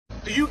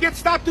Do you get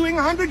stopped doing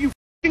 100? You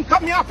f***ing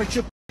cut me off. It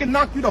should f***ing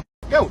knock you the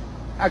f*** out.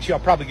 Actually, I'll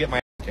probably get my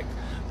ass kicked.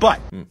 But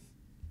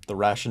the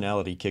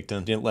rationality kicked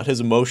in. Didn't let his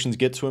emotions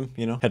get to him,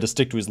 you know? Had to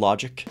stick to his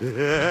logic.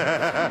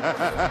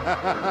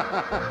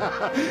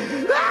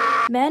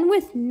 Men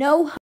with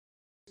no...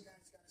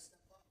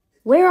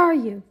 Where are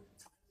you?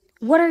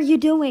 What are you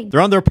doing?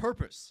 They're on their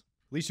purpose.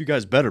 At least you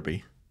guys better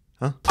be.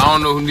 Huh? I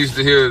don't know who needs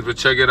to hear this, but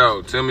check it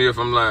out. Tell me if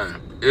I'm lying.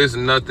 It's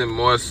nothing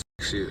more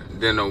sexier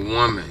than a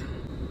woman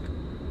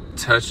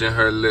touching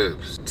her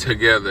lips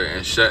together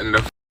and shutting the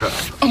f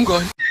up. I'm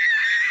going.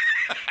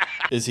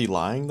 Is he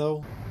lying,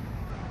 though?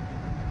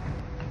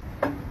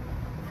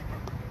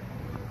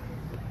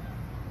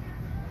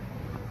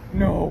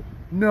 No.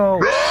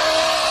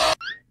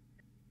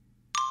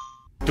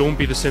 Don't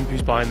be the simp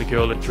who's buying the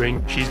girl a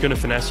drink. She's gonna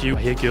finesse you.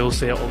 I hear girls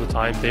say it all the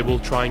time. They will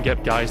try and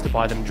get guys to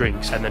buy them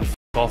drinks and then f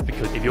off,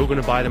 because if you're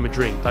gonna buy them a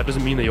drink, that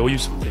doesn't mean they owe you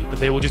something, but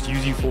they will just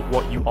use you for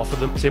what you offer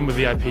them. Same with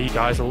VIP,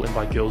 guys will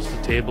invite girls to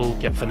the table,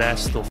 get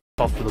finessed, they'll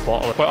off with a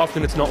bottle. Quite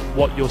often it's not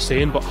what you're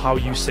saying but how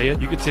you say it.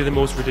 You could say the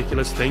most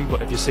ridiculous thing,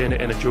 but if you're saying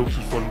it in a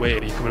jokey fun way,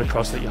 you're coming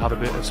across that you have a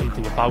bit of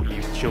something about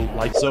you that you'll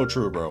like. So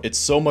true, bro. It's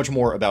so much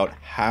more about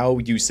how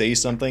you say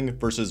something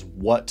versus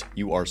what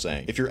you are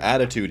saying. If your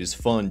attitude is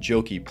fun,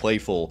 jokey,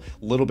 playful,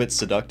 a little bit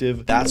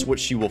seductive, that's what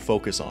she will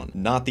focus on,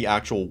 not the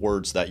actual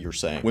words that you're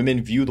saying.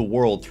 Women view the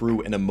world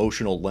through an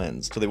emotional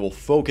lens, so they will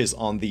focus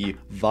on the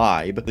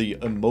vibe, the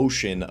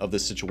emotion of the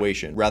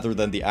situation, rather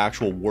than the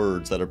actual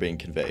words that are being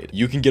conveyed.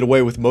 You can get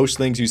away with most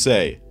things you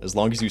say, as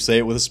long as you say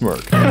it with a smirk.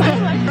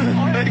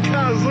 Hey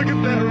guys, look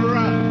at that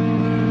rock.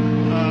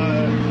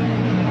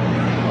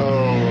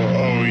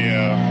 Oh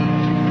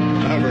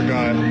yeah. I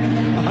forgot.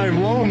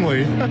 I'm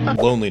lonely.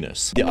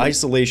 Loneliness. The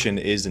isolation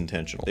is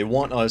intentional. They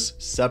want us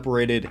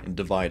separated and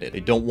divided. They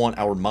don't want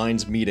our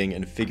minds meeting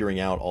and figuring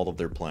out all of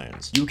their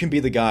plans. You can be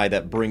the guy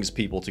that brings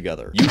people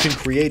together. You can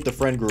create the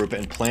friend group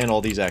and plan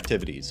all these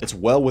activities. It's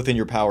well within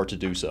your power to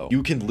do so.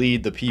 You can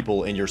lead the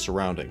people in your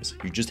surroundings.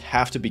 You just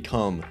have to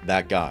become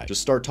that guy.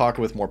 Just start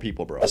talking with more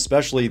people, bro.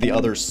 Especially the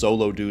other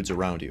solo dudes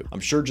around you. I'm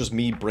sure just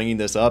me bringing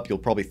this up, you'll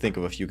probably think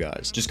of a few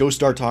guys. Just go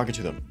start talking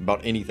to them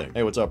about anything.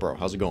 Hey, what's up, bro?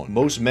 How's it going?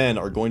 Most men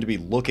are going to be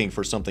looking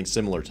for something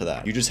similar to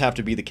that. You just have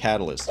to be the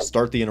catalyst.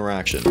 Start the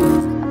interaction.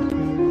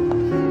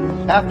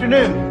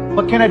 Afternoon.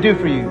 What can I do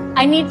for you?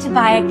 I need to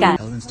buy a gun.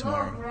 Helen's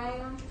tomorrow.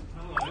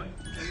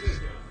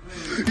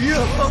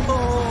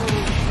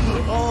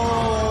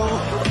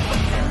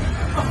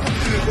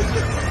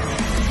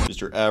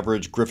 Just your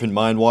average Griffin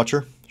mind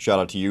watcher. Shout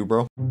out to you,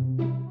 bro.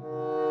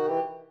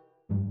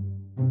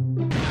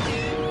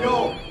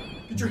 Yo,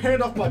 get your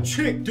hand off my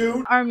chick,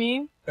 dude.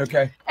 Army.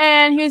 Okay.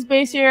 And he was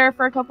based here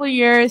for a couple of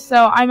years,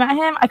 so I met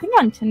him, I think,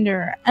 on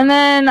Tinder. And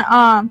then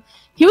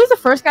he was the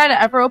first guy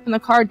to ever open the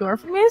car door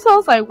for me, so I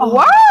was like,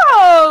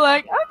 wow,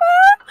 like, okay.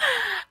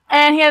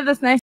 And he had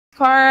this nice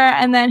car,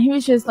 and then he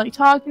was just like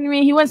talking to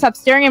me. He wouldn't stop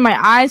staring in my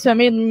eyes, so it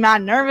made me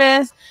mad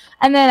nervous.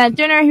 And then at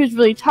dinner, he was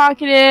really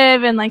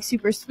talkative and like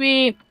super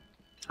sweet.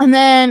 And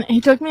then he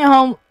took me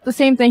home, the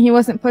same thing, he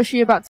wasn't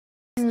pushy about sex.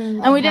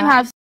 And we didn't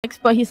have sex,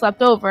 but he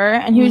slept over,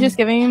 and he was just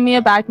giving me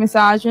a back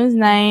massage. It was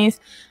nice.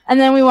 And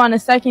then we went on a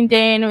second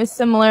date, and it was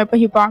similar, but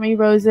he brought me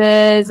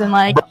roses, and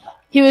like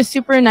he was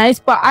super nice.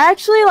 But I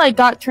actually like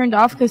got turned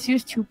off because he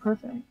was too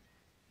perfect.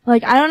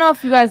 Like, I don't know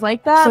if you guys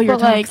like that, so but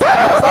like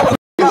Stop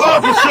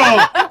the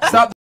show.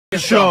 Stop the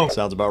show.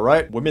 Sounds about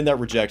right. Women that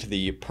reject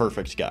the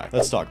perfect guy.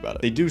 Let's talk about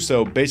it. They do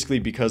so basically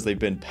because they've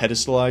been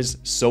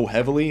pedestalized so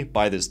heavily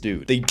by this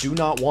dude. They do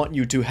not want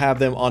you to have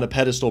them on a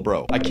pedestal,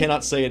 bro. I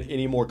cannot say it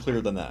any more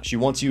clear than that. She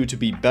wants you to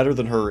be better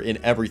than her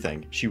in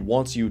everything. She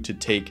wants you to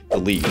take the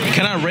lead.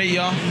 Can I rate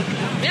y'all?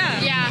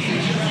 Yeah.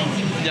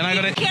 You're not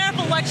gonna... Be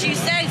careful what you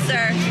say,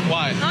 sir.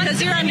 Why?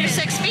 Because you're under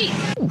 6 feet.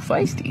 Ooh,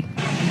 feisty.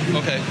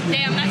 Okay.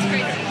 Damn, that's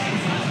crazy.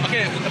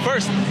 Okay,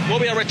 first,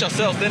 what will I rate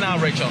yourself, then I'll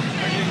rate y'all.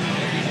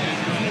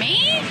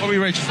 Me? What will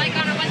you rate yourself? Like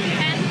on a 1 to 10?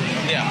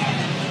 Yeah.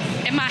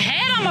 In my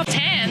head, I'm a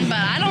 10, but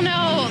I don't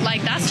know.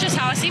 Like, that's just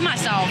how I see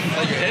myself.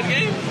 Like your head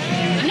game?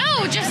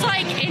 No, just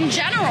like in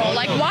general.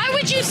 Like, why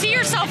would you see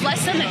yourself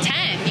less than a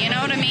 10? You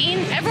know what I mean?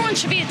 Everyone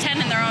should be a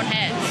 10 in their own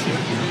heads.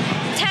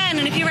 10,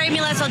 and if you rate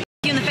me less, I'll you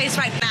in the face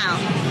right now.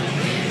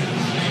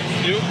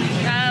 You?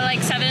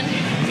 Like 7. 7? 8.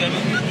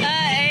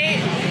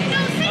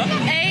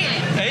 Huh? 8?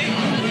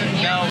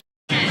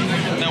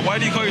 Now, why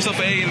do you call yourself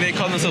an 8 and they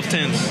call themselves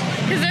 10s?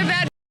 Because they're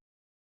bad.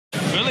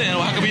 Really? And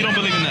how come you don't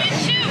believe in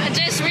that?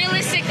 Just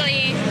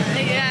realistically,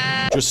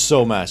 Just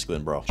so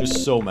masculine, bro.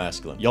 Just so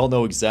masculine. Y'all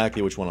know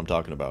exactly which one I'm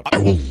talking about. I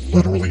will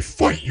literally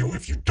fight you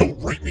if you don't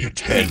rate me a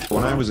 10.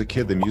 When I was a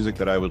kid, the music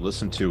that I would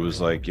listen to was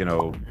like, you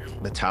know,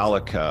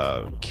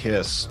 Metallica,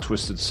 Kiss,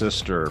 Twisted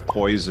Sister,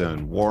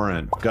 Poison,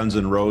 Warrant, Guns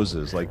N'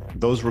 Roses. Like,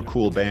 those were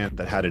cool bands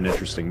that had an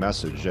interesting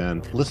message.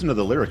 And listen to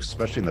the lyrics,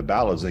 especially in the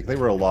ballads. Like, they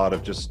were a lot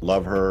of just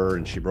love her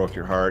and she broke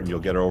your heart and you'll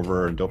get her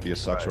over and don't be a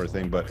suck sort of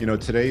thing. But, you know,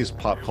 today's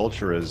pop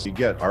culture is you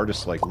get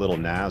artists like Lil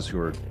Nas who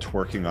are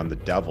twerking on the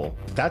devil.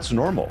 That's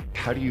normal.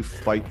 how do you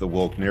fight the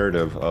woke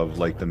narrative of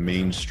like the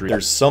mainstream?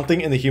 There's something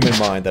in the human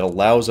mind that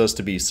allows us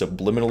to be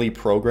subliminally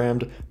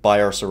programmed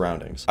by our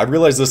surroundings. I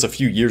realized this a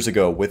few years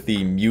ago with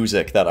the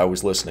music that I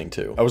was listening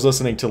to. I was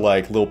listening to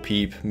like Lil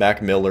Peep,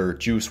 Mac Miller,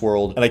 Juice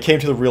WRLD, and I came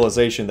to the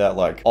realization that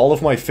like all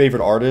of my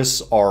favorite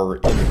artists are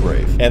in the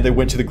grave, and they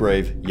went to the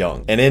grave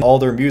young. And in all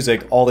their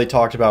music, all they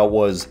talked about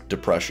was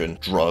depression,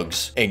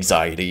 drugs,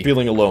 anxiety,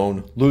 feeling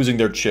alone, losing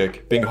their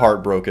chick, being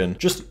heartbroken,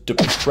 just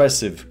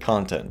depressive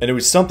content. And it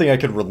was something I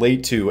could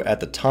relate to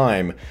at the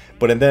time,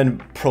 but in then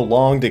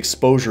prolonged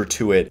exposure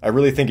to it, I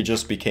really think it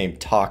just became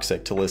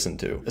toxic to listen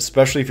to,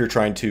 especially if you're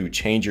trying to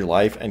change your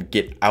life and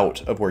get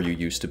out of where you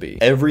used to be.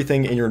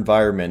 Everything in your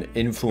environment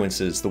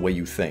influences the way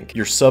you think.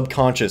 Your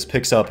subconscious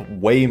picks up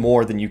way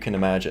more than you can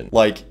imagine.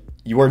 Like,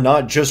 you are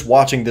not just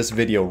watching this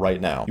video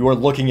right now. You are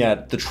looking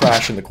at the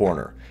trash in the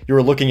corner. You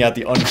are looking at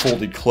the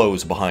unfolded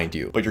clothes behind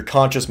you, but your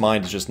conscious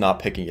mind is just not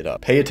picking it up.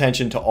 Pay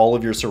attention to all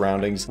of your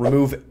surroundings.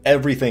 Remove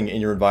everything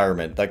in your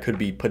environment that could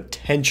be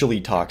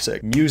potentially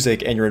toxic.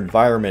 Music and your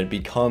environment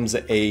becomes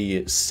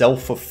a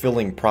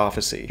self-fulfilling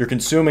prophecy. You're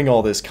consuming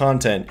all this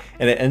content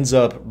and it ends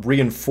up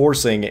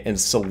reinforcing and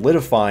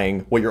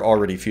solidifying what you're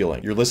already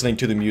feeling. You're listening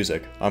to the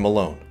music. I'm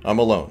alone. I'm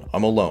alone.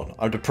 I'm alone.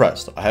 I'm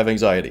depressed. I have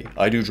anxiety.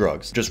 I do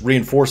drugs. Just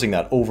reinforcing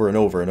that over and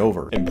over and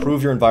over.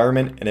 Improve your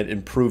environment and it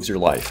improves your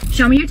life.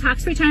 Show me your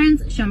tax returns,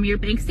 show me your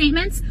bank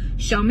statements,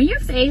 show me your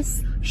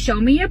face, show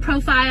me your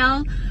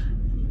profile,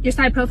 your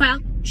side profile,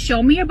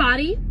 show me your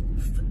body,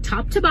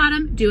 top to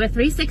bottom, do a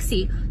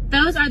 360.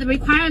 Those are the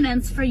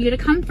requirements for you to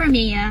come for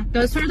me.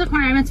 Those are the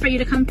requirements for you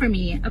to come for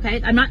me, okay?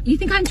 I'm not, you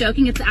think I'm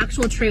joking, it's the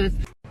actual truth.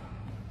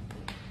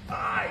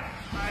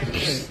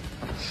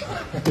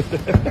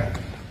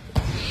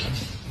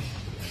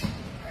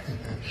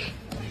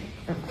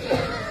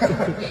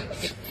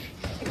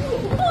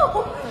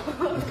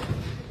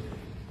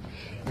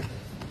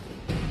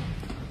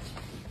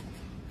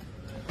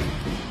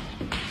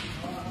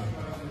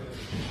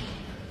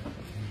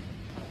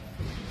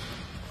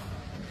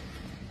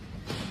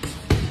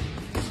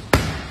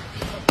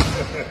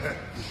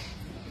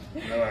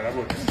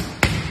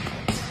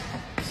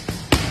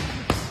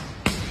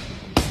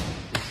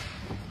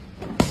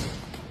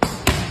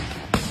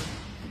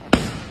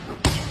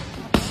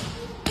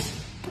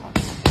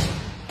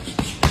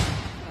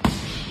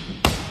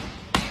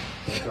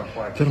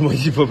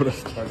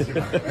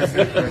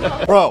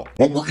 Bro.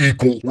 But we're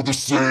equal. We're the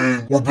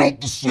same. We're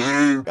built the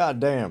same. God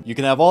damn. You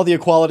can have all the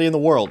equality in the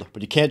world,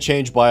 but you can't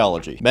change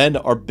biology. Men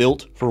are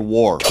built for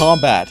war.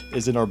 Combat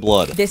is in our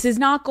blood. This is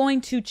not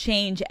going to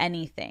change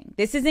anything.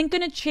 This isn't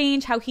going to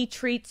change how he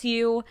treats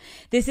you.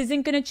 This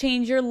isn't going to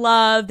change your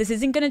love. This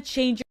isn't going to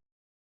change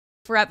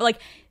your forever.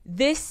 Like,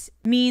 this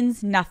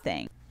means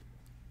nothing.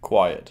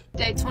 Quiet.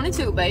 Day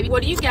 22, baby.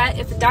 What do you get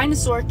if a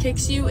dinosaur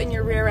kicks you in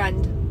your rear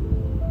end?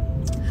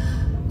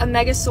 A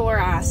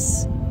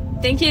megasaurus.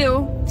 Thank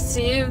you.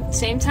 See you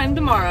same time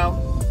tomorrow.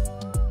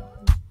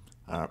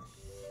 Alright.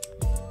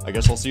 I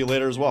guess I'll see you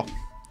later as well.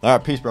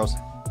 Alright, peace, bros.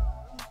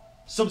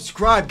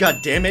 Subscribe,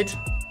 goddammit!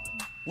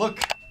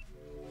 Look.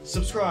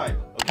 Subscribe,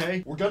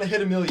 okay? We're gonna hit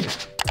 1 million.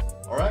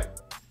 Alright?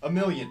 1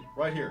 million.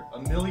 Right here.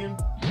 1 million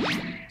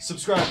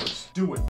subscribers. Do it.